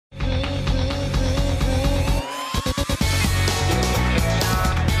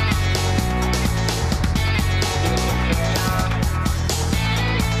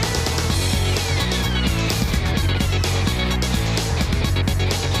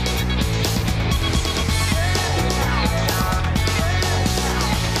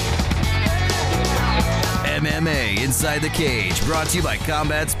Inside the Cage, brought to you by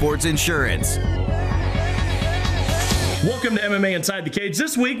Combat Sports Insurance. Welcome to MMA Inside the Cage.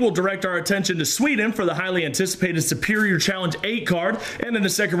 This week, we'll direct our attention to Sweden for the highly anticipated Superior Challenge 8 card. And in the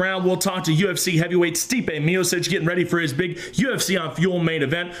second round, we'll talk to UFC heavyweight Stipe Miocic getting ready for his big UFC on Fuel main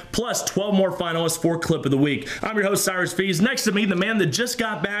event, plus 12 more finalists for Clip of the Week. I'm your host, Cyrus Fees. Next to me, the man that just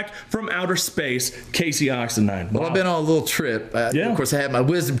got back from outer space, Casey Oxenine. Well, I've been on a little trip. Of course, I had my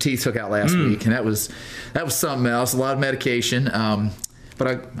wisdom teeth took out last week, and that was something else, a lot of medication.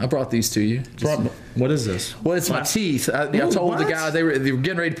 But I brought these to you. What is this? Well, it's my teeth. I told the guy they were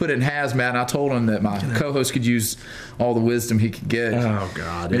getting ready to put it in hazmat, and I told him that my co-host could use all the wisdom he could get. Oh,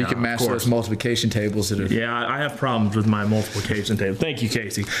 God. Maybe he can match those multiplication tables. I have problems with my multiplication table. Thank you,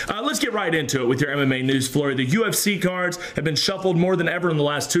 Casey. Let's get right into it with your MMA news, Flurry. The UFC cards have been shuffled more than ever in the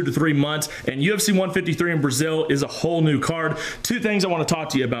last 2 to 3 months, and UFC 153 in Brazil is a whole new card. Two things I want to talk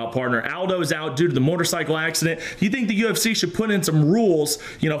to you about, partner. Aldo is out due to the motorcycle accident. Do you think the UFC should put in some rules,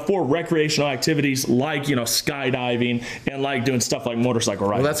 for recreational activities like, skydiving and like doing stuff like motorcycle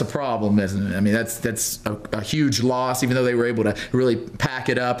riding? Well, that's a problem, isn't it? I mean, that's a huge loss, even though they were able to really pack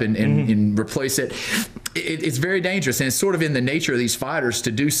it up and replace it. It's very dangerous, and it's sort of in the nature of these fighters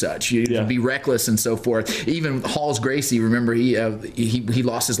to do such. You be reckless and so forth. Even Halls Gracie, remember, he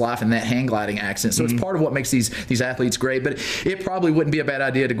lost his life in that hang gliding accident. So it's part of what makes these athletes great. But it probably wouldn't be a bad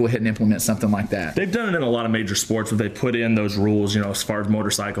idea to go ahead and implement something like that. They've done it in a lot of major sports where they put in those rules, as far as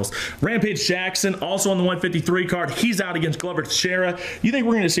motorcycles. Rampage Jackson, also on the 153 card, he's out against Glover Teixeira. You think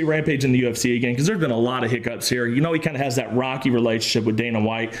we're going to see Rampage in the UFC again? Because there's been a lot of hiccups here. He kind of has that rocky relationship with Dana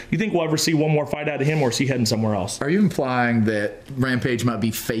White. You think we'll ever see one more fight out of him, or is he heading somewhere else? Are you implying that Rampage might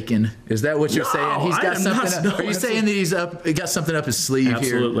be faking? Is that what you're saying? He's got something. Are you saying that he got something up his sleeve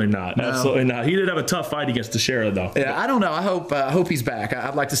Absolutely here? Not. No. Absolutely not. He did have a tough fight against Teixeira, though. Yeah, I don't know. I hope he's back.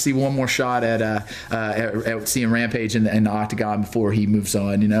 I'd like to see one more shot at seeing Rampage in the octagon before he moves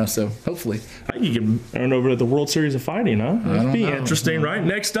on. So hopefully, I think you can earn over at the World Series of Fighting, huh? That'd be interesting, right?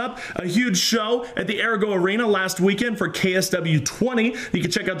 Next up, a huge show at the Arago Arena last weekend for KSW 20. You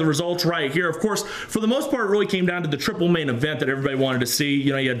can check out the results right here. Of course, for the most part, it really came down to the triple main event that everybody wanted to see.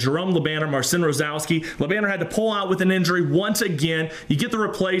 You had Jerome Lebanner, Marcin Rozowski. Lebanner had to pull out with an injury once again. You get the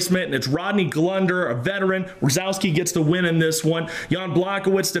replacement, and it's Rodney Glunder, a veteran. Rozowski gets the win in this one. Jan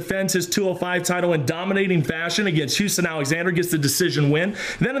Blachowicz defends his 205 title in dominating fashion against Houston Alexander, gets the decision win.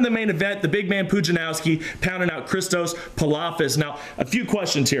 Then in the main event, the big man Pudzianowski pounding out Christos Palafis. Now, a few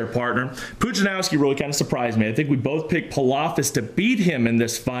questions here, partner. Pudzianowski really kind of surprised me. I think we both picked Palafis to beat him in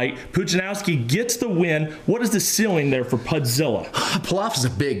this fight. Pudzianowski gets the win. What is the ceiling there for Pudzilla? Palafis is a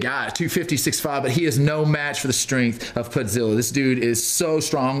big guy, 250, 6'5", but he is no match for the strength of Pudzilla. This dude is so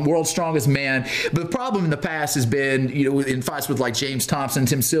strong, world's strongest man. But the problem in the past has been, in fights with like James Thompson,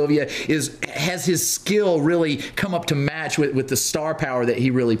 Tim Sylvia, has his skill really come up to match with the star power that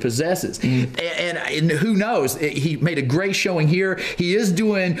he really possesses. And who knows? He made a great showing here. He is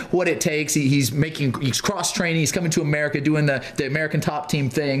doing what it takes. He's cross-training. He's coming to America, doing the American top team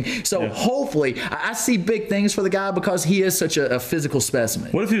thing. So hopefully, I see big things for the guy because he is such a physical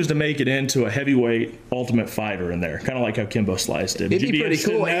specimen. What if he was to make it into a heavyweight Ultimate Fighter in there? Kind of like how Kimbo Slice did. It'd be pretty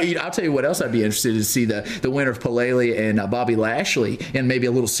cool. I'll tell you what else I'd be interested to see the winner of Palele and Bobby Lashley in maybe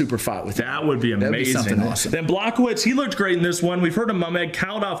a little super fight with him. That would be amazing. That'd be something awesome. Then Blachowicz, he looked great in this one. We've heard of Mamed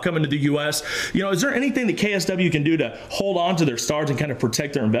Kaldov coming to the U.S. Is there anything that KSW can do to hold on to their stars and kind of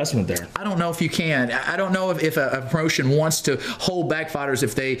protect their investment there? I don't know if you can. I don't know if a promotion wants to hold back fighters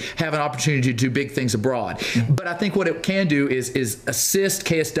if they have an opportunity to do big things abroad. But I think what it can do is assist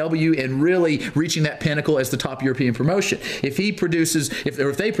KSW in really reaching that pinnacle as the top European promotion. If he produces,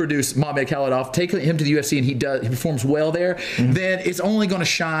 if they produce Mamed Kaldov, take him to the UFC and he performs well there, then it's only going to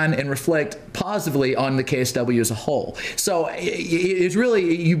shine and reflect positively on the KSW as a whole. So it's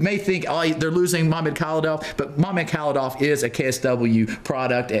really, you may think, they're losing Mamed Kaldov, but Mamed Kaldov is a KSW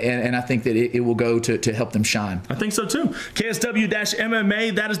product, and I think that it will go to help them shine. I think so too.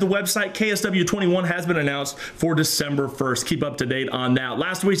 KSW-MMA, that is the website. KSW 21 has been announced for December 1st. Keep up to date on that.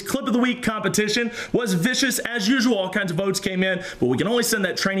 Last week's Clip of the Week competition was vicious as usual. All kinds of votes came in, but we can only send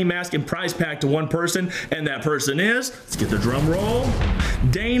that training mask and prize pack to one person, and that person is, let's get the drum roll,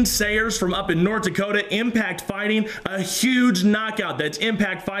 Dane Sayers from up in North Dakota, Impact Fighting, a huge knockout. That's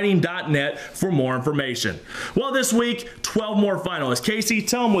impactfighting.net for more information. Well, this week, 12 more finalists. Casey,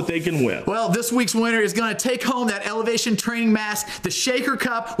 tell them what they can win. Well, this week's winner is going to take home that Elevation Training Mask, the Shaker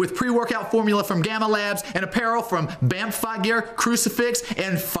Cup with pre-workout formula from Gamma Labs, and apparel from BAMF Fight Gear, Crucifix,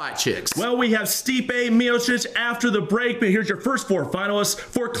 and Fight Chicks. Well, we have Stipe Miocic after the break, but here's your first 4 finalists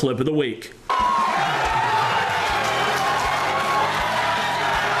for Clip of the Week.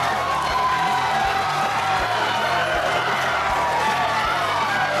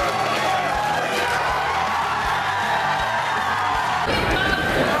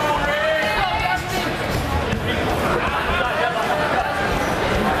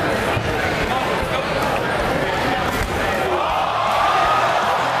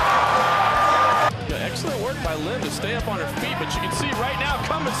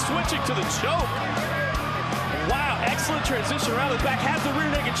 Norman switching to the choke. Wow, excellent transition around the back. Has the rear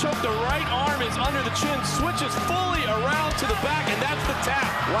naked choke. The right arm is under the chin. Switches fully around to the back, and that's the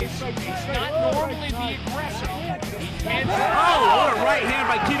tap. Not normally the aggressor. Oh, what a right hand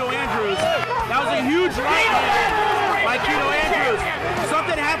by Keto Andrews. That was a huge right hand by Keto Andrews.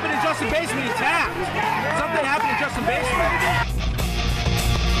 Something happened in Justin Baseman. He tapped. Something happened in Justin Baseman.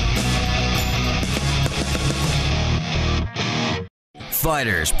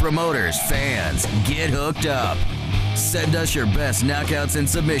 Fighters, promoters, fans, get hooked up. Send us your best knockouts and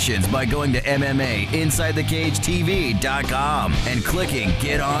submissions by going to MMAInsideTheCageTV.com and clicking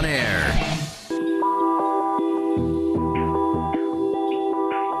Get On Air.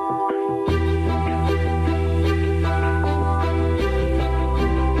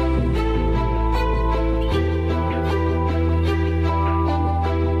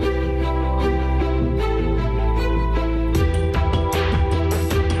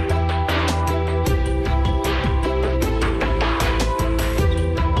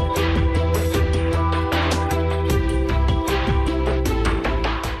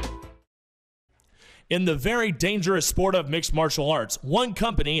 In the very dangerous sport of mixed martial arts, one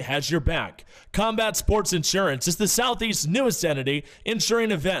company has your back. Combat Sports Insurance is the Southeast's newest entity,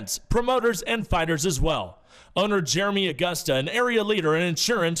 insuring events, promoters, and fighters as well. Owner Jeremy Augusta, an area leader in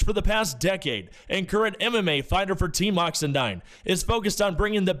insurance for the past decade and current MMA fighter for Team Oxendine, is focused on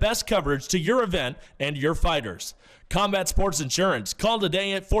bringing the best coverage to your event and your fighters. Combat Sports Insurance. Call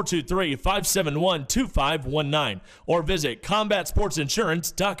today at 423-571-2519 or visit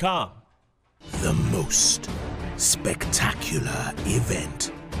combatsportsinsurance.com. The most spectacular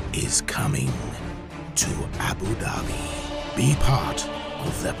event is coming to Abu Dhabi. Be part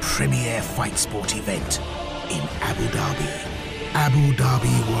of the premier fight sport event in Abu Dhabi. Abu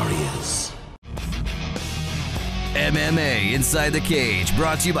Dhabi Warriors. MMA Inside the Cage,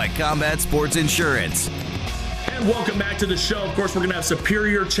 brought to you by Combat Sports Insurance. And welcome back to the show. Of course, we're going to have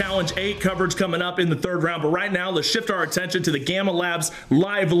Superior Challenge 8 coverage coming up in the third round. But right now, let's shift our attention to the Gamma Labs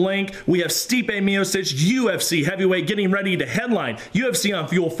live link. We have Stipe Miocic, UFC heavyweight, getting ready to headline UFC on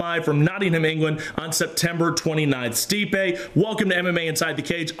Fuel 5 from Nottingham, England on September 29th. Stipe, welcome to MMA Inside the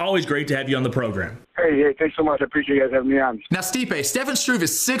Cage. Always great to have you on the program. Hey, thanks so much. I appreciate you guys having me on. Now, Stipe, Stefan Struve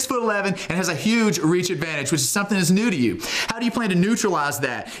is 6'11" and has a huge reach advantage, which is something that's new to you. How do you plan to neutralize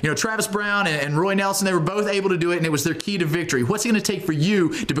that? You know, Travis Brown and Roy Nelson, they were both able to do it, and it was their key to victory. What's it going to take for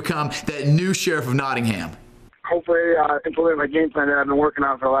you to become that new sheriff of Nottingham? Hopefully, implement my game plan that I've been working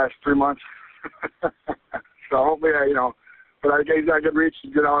on for the last 3 months. So hopefully, but I got good reach,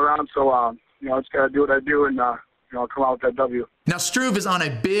 good all around. So, just got to do what I do and, come out with that W. Now, Struve is on a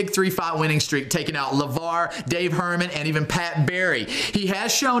big 3-fight winning streak, taking out LeVar, Dave Herman, and even Pat Barry. He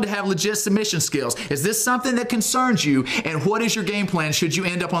has shown to have legit submission skills. Is this something that concerns you, and what is your game plan should you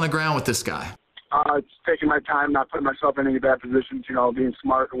end up on the ground with this guy? It's taking my time, not putting myself in any bad positions, being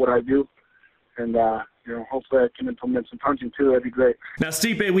smart at what I do. And, hopefully I can implement some punching too. That'd be great. Now,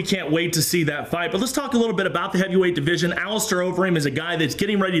 Stipe, we can't wait to see that fight. But let's talk a little bit about the heavyweight division. Alistair Overeem is a guy that's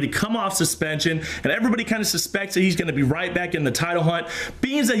getting ready to come off suspension, and everybody kind of suspects that he's going to be right back in the title hunt.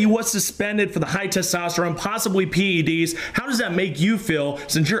 Being that he was suspended for the high testosterone, possibly PEDs, how does that make you feel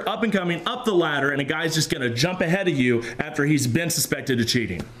since you're up and coming up the ladder and a guy's just going to jump ahead of you after he's been suspected of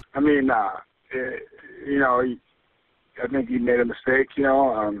cheating? I mean, I think he made a mistake,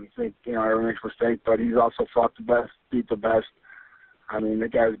 I think, everyone makes a mistake, but he's also fought the best, beat the best. I mean, the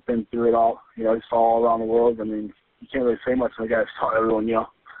guy's been through it all. He's fought all around the world. I mean, you can't really say much when the guy's fought everyone,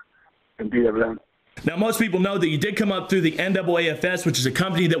 and beat everyone. Now, most people know that you did come up through the NAAFS, which is a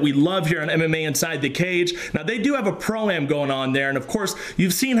company that we love here on MMA Inside the Cage. Now, they do have a pro-am going on there, and of course,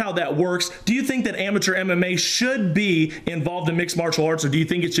 you've seen how that works. Do you think that amateur MMA should be involved in mixed martial arts, or do you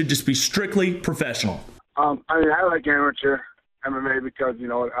think it should just be strictly professional? I like amateur MMA because,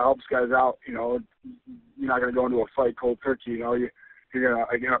 it helps guys out. You're not going to go into a fight cold turkey. You're going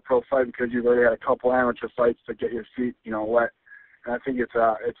to get a pro fight because you've already had a couple amateur fights to get your feet, wet. And I think it's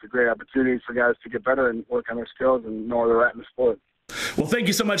a great opportunity for guys to get better and work on their skills and know where they're at in the sport. Well, thank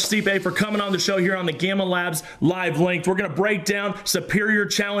you so much, Stipe, for coming on the show here on the Gamma Labs live link. We're going to break down Superior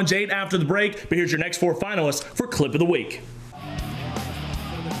Challenge 8 after the break, but here's your next 4 finalists for Clip of the Week.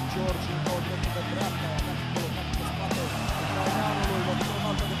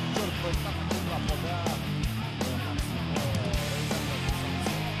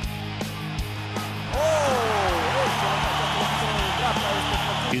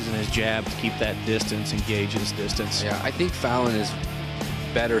 Using his jab to keep that distance, engage his distance. Yeah, I think Fallon is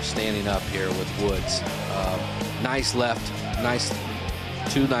better standing up here with Woods. Nice left,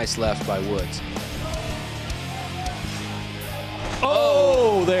 two nice lefts by Woods.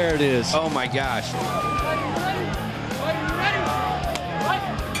 Oh, there it is. Oh my gosh.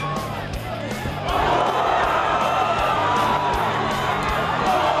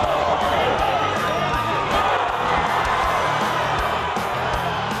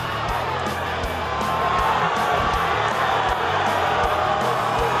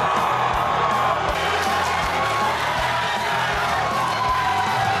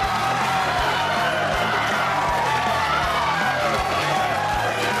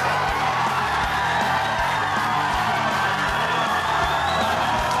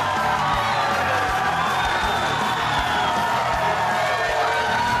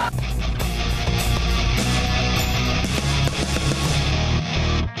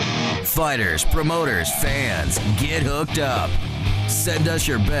 Fighters, promoters, fans, get hooked up. Send us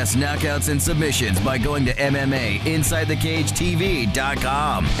your best knockouts and submissions by going to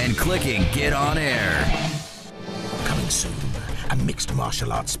MMAInsideTheCageTV.com and clicking Get On Air. Coming soon, a mixed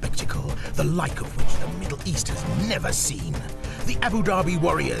martial arts spectacle, the like of which the Middle East has never seen. The Abu Dhabi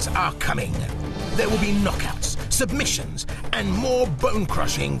Warriors are coming. There will be knockouts, submissions, and more bone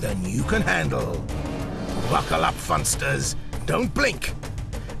crushing than you can handle. Buckle up, funsters. Don't blink.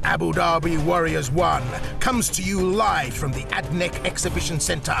 Abu Dhabi Warriors 1 comes to you live from the Adnek Exhibition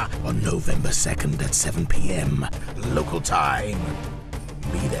Center on November 2nd at 7 p.m. local time.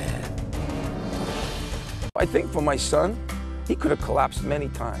 Be there. I think for my son, he could have collapsed many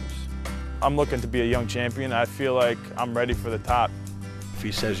times. I'm looking to be a young champion. I feel like I'm ready for the top. If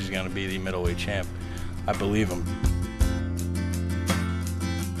he says he's going to be the middleweight champ, I believe him.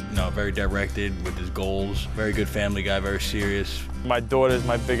 You know, very directed with his goals, very good family guy, very serious. My daughter's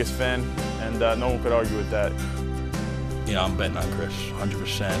my biggest fan, and no one could argue with that. You know, I'm betting on Chris,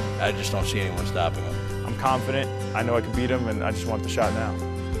 100%. I just don't see anyone stopping him. I'm confident. I know I can beat him, and I just want the shot now.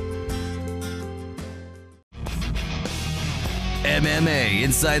 MMA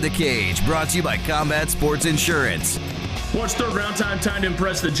Inside the Cage, brought to you by Combat Sports Insurance. Watch third round time to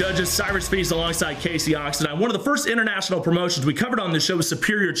impress the judges. Cyrus Feast alongside Casey Oxendine. One of the first international promotions we covered on this show was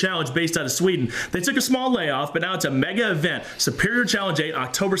Superior Challenge based out of Sweden. They took a small layoff, but now it's a mega event. Superior Challenge 8,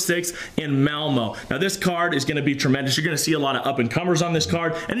 October 6th in Malmo. Now this card is going to be tremendous. You're going to see a lot of up-and-comers on this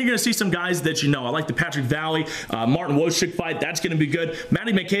card, and you're going to see some guys that you know. I like the Patrick Valley, Martin Miocic fight. That's going to be good.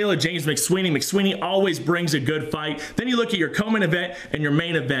 Matty Michaela, James McSweeney. McSweeney always brings a good fight. Then you look at your co-main event and your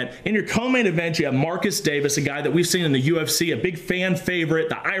main event. In your co-main event, you have Marcus Davis, a guy that we've seen in the UFC, a big fan favorite.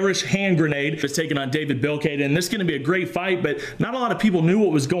 The Irish hand grenade is taking on David Bilcade, and this is going to be a great fight, but not a lot of people knew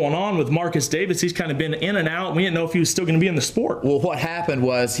what was going on with Marcus Davis. He's kind of been in and out. We didn't know if he was still going to be in the sport. Well, what happened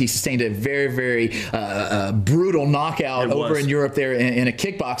was he sustained a very, very brutal knockout over in Europe there in a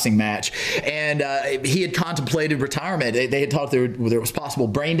kickboxing match, and he had contemplated retirement. They had thought there was possible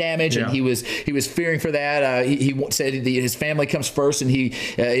brain damage, and he was fearing for that. He said his family comes first, and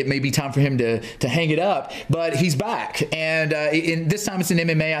it may be time for him to hang it up, but he's back. And this time it's in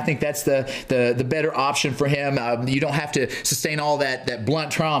MMA. I think that's the better option for him. You don't have to sustain all that blunt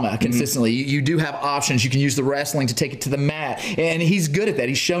trauma consistently. You do have options. You can use the wrestling to take it to the mat, and he's good at that.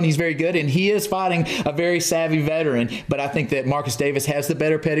 He's shown he's very good, and he is fighting a very savvy veteran. But I think that Marcus Davis has the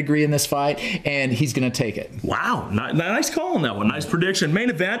better pedigree in this fight, and he's going to take it. Wow, nice call on that one. Nice prediction. Main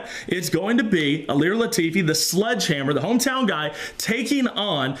event, it's going to be Alir Latifi, the sledgehammer, the hometown guy, taking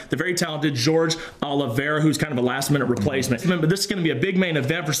on the very talented George Oliveira, who's kind of a last-minute replacement. But this is going to be a big main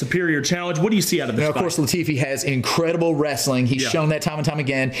event for Superior Challenge. What do you see out of this fight? Of course, Latifi has incredible wrestling. He's shown that time and time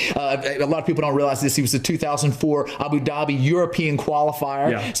again. A lot of people don't realize this. He was the 2004 Abu Dhabi European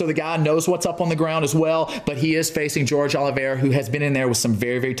qualifier. So the guy knows what's up on the ground as well, but he is facing George Oliveira, who has been in there with some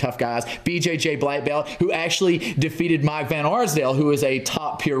very, very tough guys. BJJ Black Belt, who actually defeated Mike Van Arsdale, who is a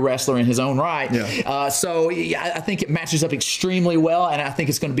top peer wrestler in his own right. So I think it matches up extremely well, and I think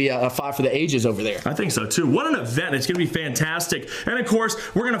it's going to be a fight for the ages over there. I think so, too. What an event. It's going to be fantastic. And, of course,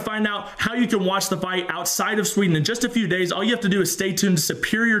 we're going to find out how you can watch the fight outside of Sweden in just a few days. All you have to do is stay tuned to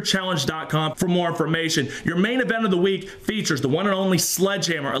SuperiorChallenge.com for more information. Your main event of the week features the one and only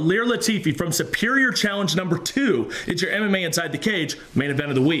sledgehammer, Alir Latifi from Superior Challenge number 2. It's your MMA Inside the Cage main event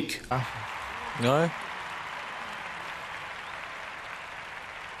of the week. Nej.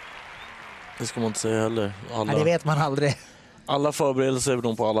 Det ska man inte säga heller. Det vet man aldrig. Alla förberedelser är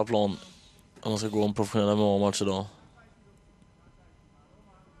de på alla plan. Om man ska gå en professionell MMA-match idag.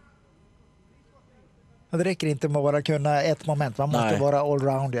 Det räcker inte med att bara kunna ett moment. Man måste vara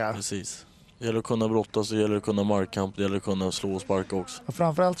allround. Precis. Det gäller att kunna brottas, det gäller att kunna markkamp, det gäller att kunna slå och sparka också. Och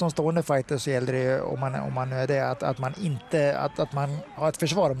framförallt som stående fighter så gäller det, om man nu är det, att man har ett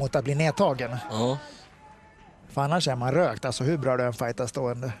försvar mot att bli nedtagen. Ja. För annars är man rökt. Alltså hur bra du än fightar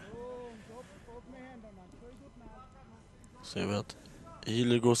stående. Ser vi att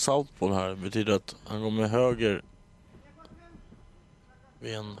Ealer går southpaw här. Det betyder att han går med höger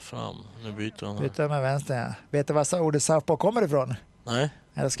ben fram. Nu byter han här. Byter med vänster, ja. Vet du vad ordet southpaw kommer ifrån? Nej.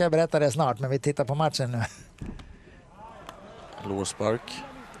 Jag ska berätta det snart, men vi tittar på matchen nu. Lårspark.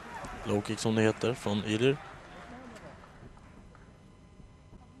 Low kick som det heter från Ealer.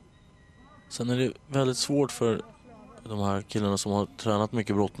 Sen är det väldigt svårt för de här killarna som har tränat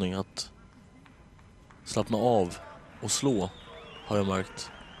mycket brottning att slappna av och slå, har jag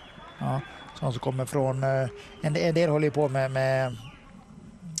märkt. Ja, som kommer från... En del håller ju på med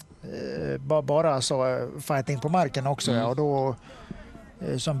bara alltså fighting på marken också. Ja, och då,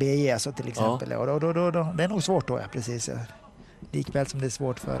 som BJ alltså till exempel. Ja. Och då, det är nog svårt då, ja, precis. Ja. Likväl som det är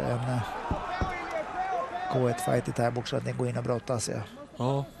svårt för en K1-fight i thaiboxning att gå in och brottas. Ja.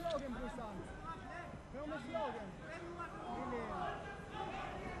 Ja.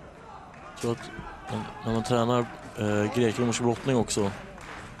 Så att när man tränar grekromersk brottning också,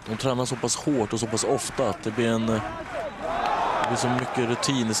 de tränar så pass hårt och så pass ofta att det blir så mycket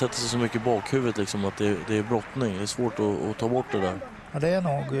rutin, det sätter sig så mycket i bakhuvudet liksom, att det är brottning. Det är svårt att ta bort det där. Ja, det är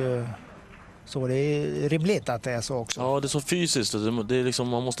nog så. Det är rimligt att det är så också. Ja, det är så fysiskt. Det är liksom,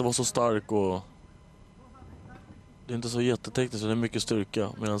 man måste vara så stark och det är inte så jättetekniskt, det är mycket styrka.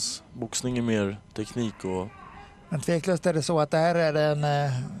 Medan boxning är mer teknik och... Men tveklöst är det så att det här är den,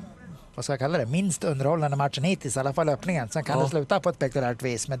 vad ska jag kalla det, minst underhållande matchen hittills, i alla fall öppningen. Sen kan det sluta på ett spektakulärt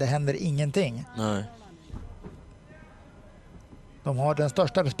vis, men det händer ingenting. Nej. De har den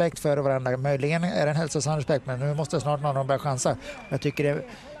största respekt för varandra. Möjligen är det en hälsosam respekt, men nu måste snart någon börja chansa. Jag tycker det är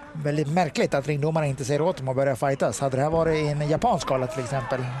väldigt märkligt att ringdomarna inte säger åt dem att börja fightas. Hade det här varit i en japansk skala till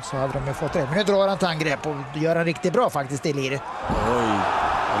exempel så hade de ju fått det. Men nu drar han till angrepp och gör han riktigt bra faktiskt i lir. Oj,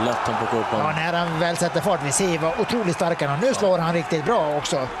 lätt han plockar upp honom. Ja, när han väl sätter fart. Vi ser vad otroligt stark han. Nu slår han riktigt bra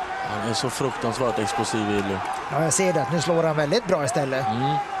också. Han är så fruktansvärt explosiv i lir. Ja, jag ser det. Nu slår han väldigt bra istället.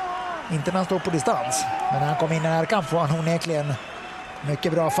 Inte när han står på distans. Men när han kommer in i den här kampen var han onekligen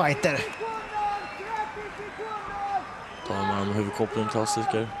mycket bra fighter. Tar man med huvudkoppling,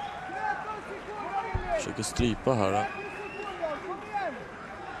 klassiker. Försöker strypa här.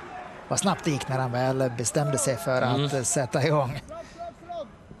 Vad snabbt det gick när han väl bestämde sig för att sätta igång.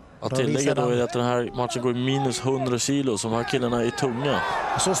 Att tillägga då är att den här matchen går i minus 100 kilo, så de här killarna är tunga.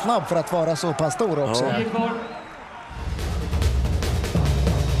 Så snabb för att vara så pass stor också. Ja.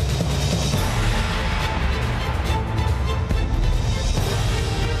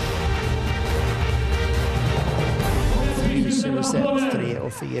 Set 3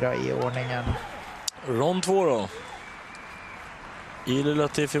 och 4 i ordningen. Rond 2 då. Ile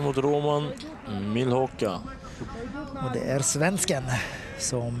Latifi mot Roman Milhoka. Och det är svensken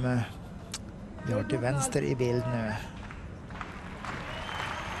som vi har till vänster i bild nu.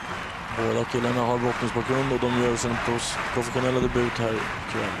 Båda killarna har brottningsbakgrund och de gör sin professionella debut här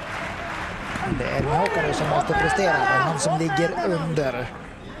ikväll. Det är Milhoka som måste prestera. Det är han som ligger under.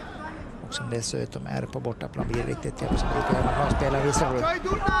 Som dessutom är på bortaplan blir riktigt jämnt, som brukar han spela vissa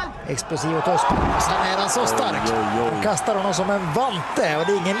explosiv och tuff. Sen är han så stark. Och kastar honom som en vante och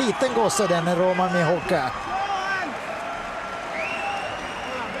det är ingen liten gosse den Roman Milhoka.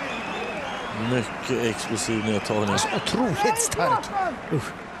 Mycket explosiv nedtagning. Alltså, otroligt stark.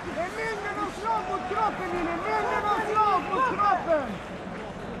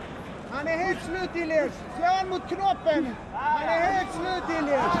 Han är helt slut i led. Slå han mot kroppen. Han är helt slut i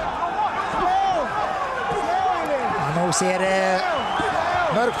led. Slå i led. Han nog ser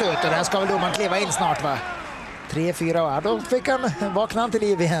mörkt ut och där ska väl domaren kliva in snart, va? 3-4, då fick han vakna till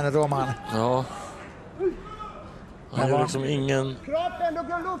liv igen, Roman. Ja. Han gör liksom ingen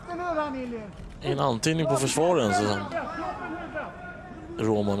antydning på försvaren så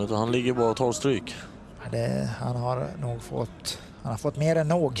Roman, utan han ligger bara och tar stryk. Han har nog fått mer än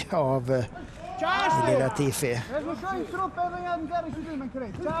nog av lilla Tifi.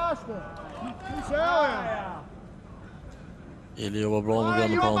 Ili jobbar bra med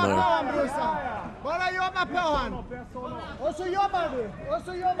Grand Pound här. Bara jobba på han. Och så jobbar du.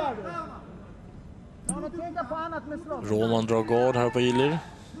 Roman drar gard här på Ilir.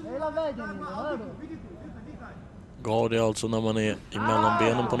 Gard är alltså när man är emellan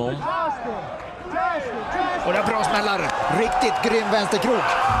benen på någon. Och det är bra smällar. Riktigt grym vänsterkrok.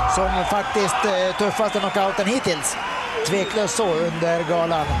 Som faktiskt tuffaste knockouten hittills. Tveklöst så under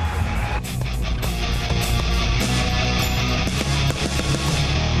galan.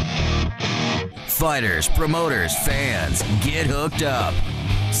 Fighters, promoters, fans, get hooked up.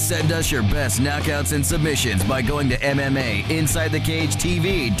 Send us your best knockouts and submissions by going to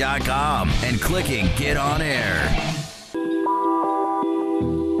MMAInsideTheCageTV.com and clicking Get On Air.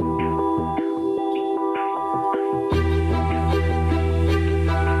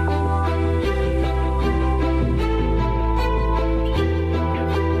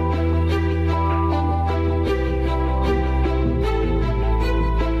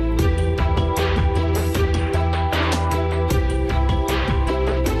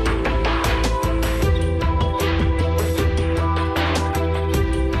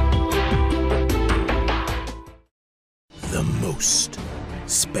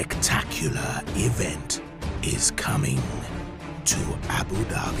 Abu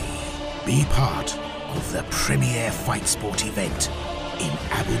Dhabi. Be part of the premier fight sport event in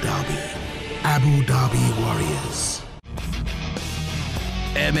Abu Dhabi. Abu Dhabi Warriors.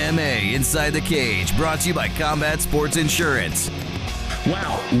 MMA Inside the Cage, brought to you by Combat Sports Insurance.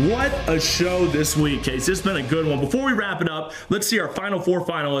 Wow, what a show this week, Case. It's been a good one. Before we wrap it up, let's see our final 4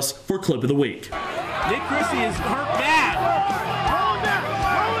 finalists for Clip of the Week. Nick Christie is hurt bad.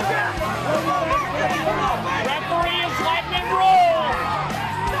 Referee is letting it roll.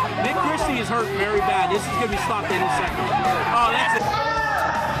 Nick Christie is hurt very bad. This is going to be stopped in a second. Oh, that's it.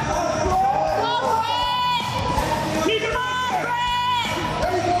 Keep him on, Brett!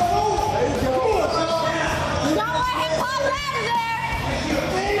 There you go! There you go! Don't let him pop out of there!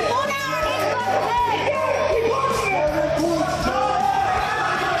 Go down and he's going to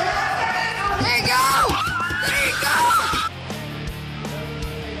there you go! There you go!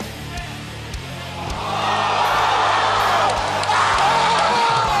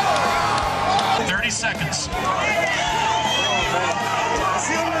 30 seconds.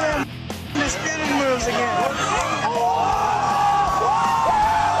 The spinning moves again.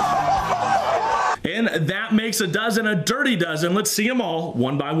 And that makes a dozen a dirty dozen. Let's see them all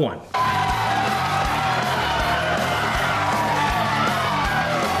one by one.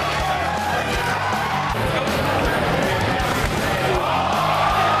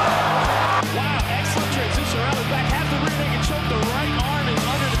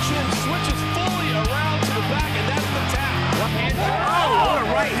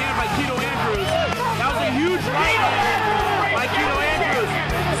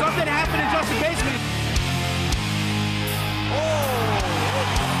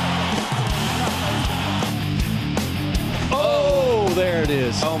 There it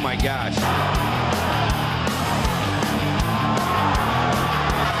is. Oh my gosh.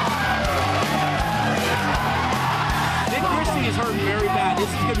 Nick Christie is hurt very bad. This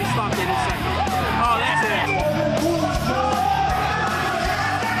is going to be stopped in a second. Oh, that's it.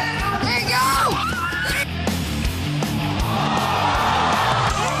 There you go!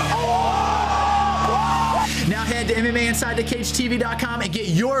 Now head to MMAInsideTheCageTV.com and get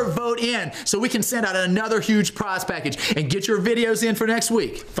your vote in so we can send out another huge prize package and get your videos in for next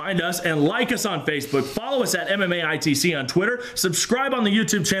week. Find us and like us on Facebook. Follow us at MMAITC on Twitter. Subscribe on the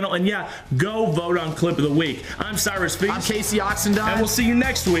YouTube channel. And yeah, go vote on Clip of the Week. I'm Cyrus Feast. I'm Casey Oxendine. And we'll see you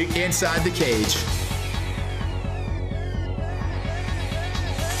next week Inside the Cage.